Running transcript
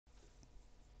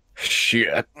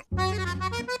shit.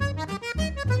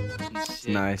 It's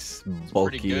Nice, pretty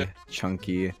bulky, good.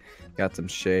 chunky. Got some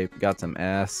shape. Got some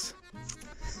ass.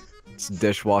 It's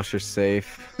dishwasher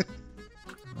safe.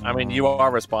 I mean, you are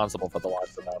responsible for the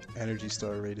lots of them. Energy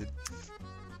star rated.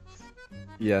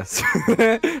 Yes.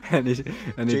 Energy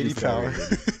JD star Power.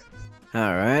 rated.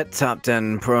 All right, top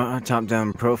down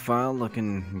profile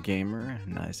looking gamer,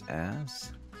 nice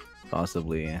ass,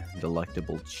 possibly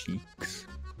delectable cheeks.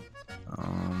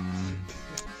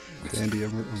 Andy,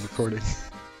 I'm recording.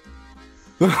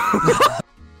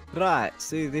 Right,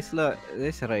 see this right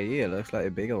here looks like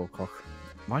a big old cock.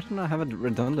 Why didn't I have a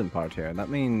redundant part here? That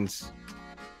means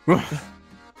I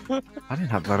didn't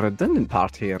have a redundant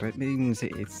part here. It means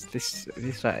it's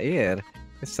this right here.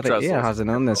 This right here has an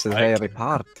unnecessary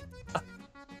part.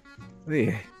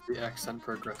 The accent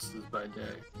progresses by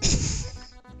day.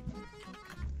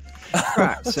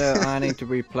 Right, so I need to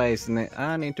replace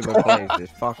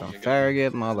this fucking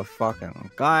Farragut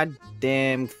motherfucking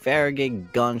goddamn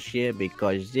Farragut gun shit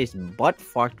because this butt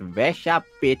fucked Vesha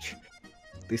bitch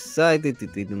decided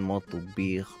it didn't want to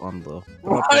be on the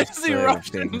Why proper is he side of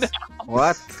rushing things. now?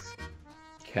 What?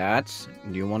 Cats,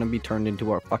 do you want to be turned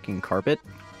into our fucking carpet?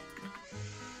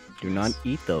 Do not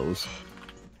eat those.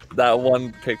 That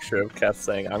one picture of Kath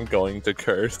saying, "I'm going to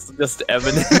curse," just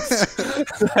evidence.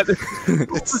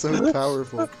 It's so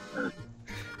powerful.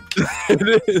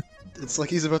 It is. It's like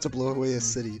he's about to blow away a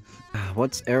city.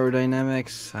 What's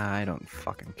aerodynamics? I don't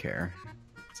fucking care.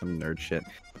 Some nerd shit.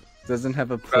 Doesn't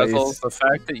have a place. Pretzels, the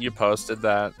fact that you posted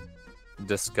that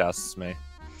disgusts me.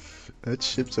 That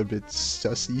ship's a bit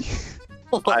sussy.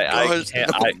 Oh my I gosh, can't.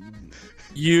 no.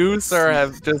 You, sir,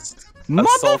 have just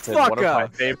assaulted one of my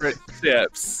Motherfucker! favorite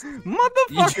ships.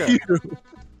 Motherfucker! You.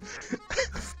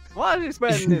 Why is he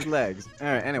spreading his legs?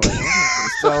 Alright, anyway.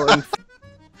 So,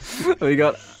 we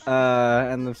got,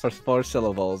 in the first 4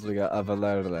 syllables, we got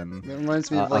Avalerlin, That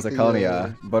reminds me of like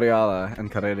Azaconia, Boreala,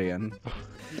 and Carillion.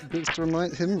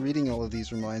 him reading all of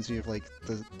these reminds me of like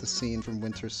the scene from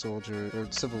Winter Soldier or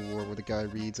Civil War where the guy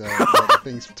reads out all the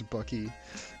things to Bucky.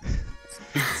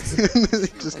 He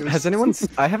just goes, Has anyone?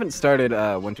 I haven't started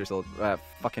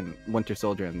fucking Winter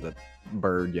Soldier and the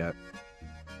Bird yet.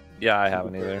 Yeah, I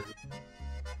haven't either.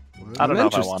 What? I don't know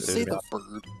if I Interesting. want to. Say to be the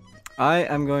honest. bird. I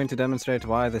am going to demonstrate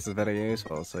why this is very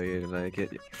useful. So you like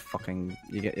get your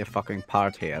fucking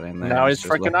part here, and then Now it's he's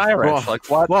just freaking like, Irish. "Whoa, Like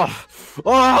what? whoa,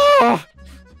 oh,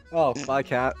 oh, bye,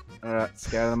 cat. Alright,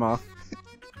 scare them off.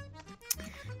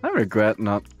 I regret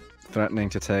not threatening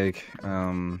to take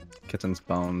Kitten's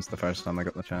bones the first time I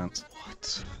got the chance.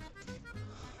 What?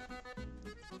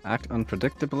 Act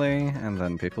unpredictably, and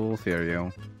then people will fear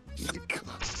you.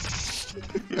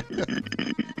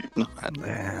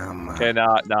 Damn. Okay,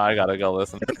 now I gotta go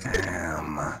listen.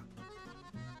 Damn.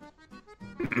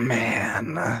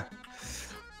 Man.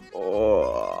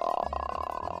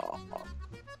 Oh.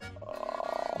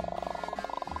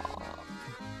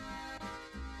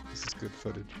 This is good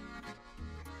footage.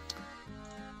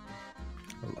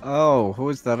 Oh, who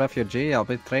is the refugee? I'll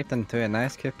be treated to a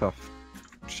nice cup of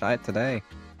shite today.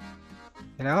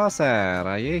 Hello, sir.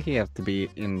 Are you here to be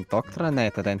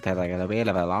indoctrinated into the wheel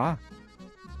of the law?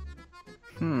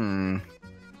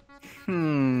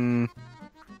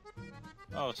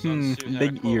 Oh, so it's too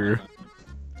Big hardcore, ear.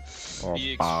 huh?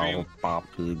 Be extreme.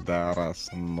 papi daras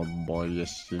no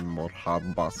boyesimo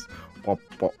habas.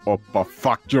 Oppa,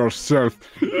 fuck yourself.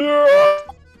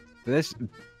 This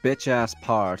bitch ass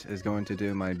part is going to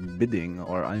do my bidding,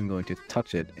 or I'm going to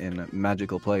touch it in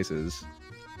magical places.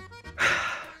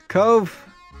 Cove,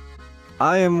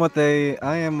 I am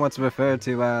what's referred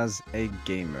to as a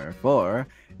gamer. For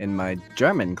in my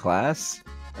German class,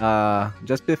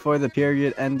 just before the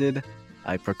period ended,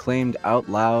 I proclaimed out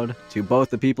loud to both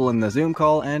the people in the Zoom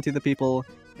call and to the people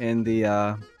in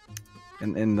the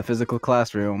in the physical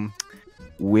classroom,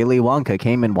 Willy Wonka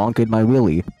came and wonked my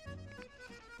willy.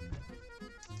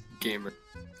 Gamer.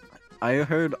 I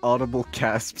heard audible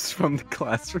gasps from the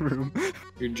classroom.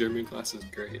 Your German class is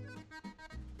great.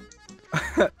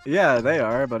 Yeah, they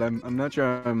are, but I'm not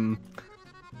sure I'm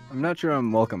not sure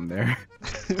I'm welcome there.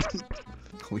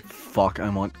 Holy fuck, I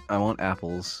want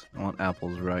apples. I want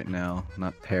apples right now,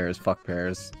 not pears. Fuck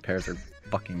pears. Pears are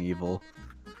fucking evil.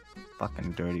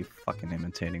 Fucking dirty, fucking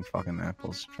imitating fucking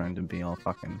apples, trying to be all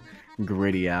fucking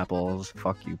gritty apples.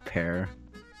 Fuck you, pear.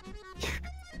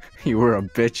 You were a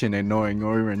bitch and annoying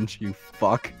orange, you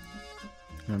fuck.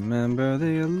 Remember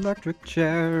the electric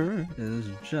chair is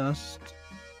just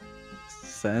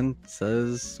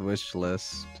Santa's wish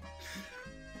list.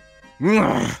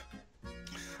 Right,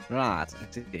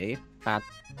 if I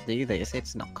do this,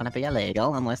 it's not gonna be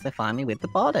illegal unless they find me with the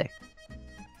body.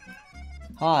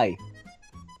 Hi,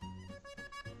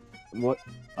 What?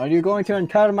 Are you going to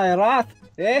incur my wrath?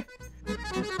 Eh?